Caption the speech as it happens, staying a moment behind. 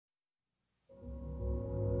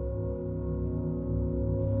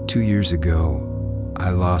2 years ago, I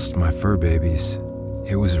lost my fur babies.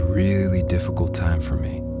 It was a really difficult time for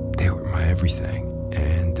me. They were my everything.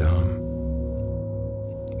 And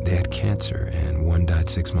they had cancer, and one died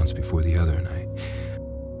 6 months before the other, and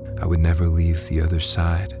I would never leave the other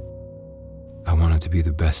side. I wanted to be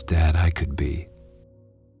the best dad I could be.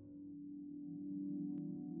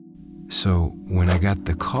 So when I got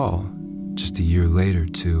the call, just a year later,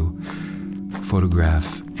 to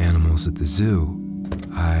photograph animals at the zoo,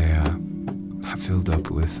 I filled up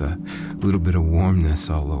with a little bit of warmness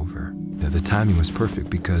all over. The timing was perfect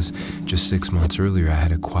because just 6 months earlier I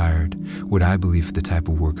had acquired what I believe for the type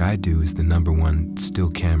of work I do is the #1 still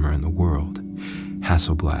camera in the world,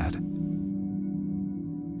 Hasselblad.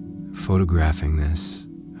 Photographing this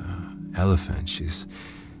elephant, she's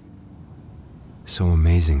so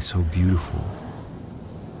amazing, so beautiful,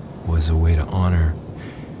 was a way to honor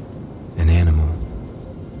an animal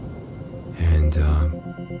and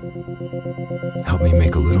help me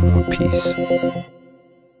make a little more peace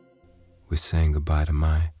with saying goodbye to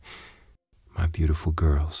my beautiful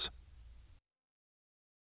girls.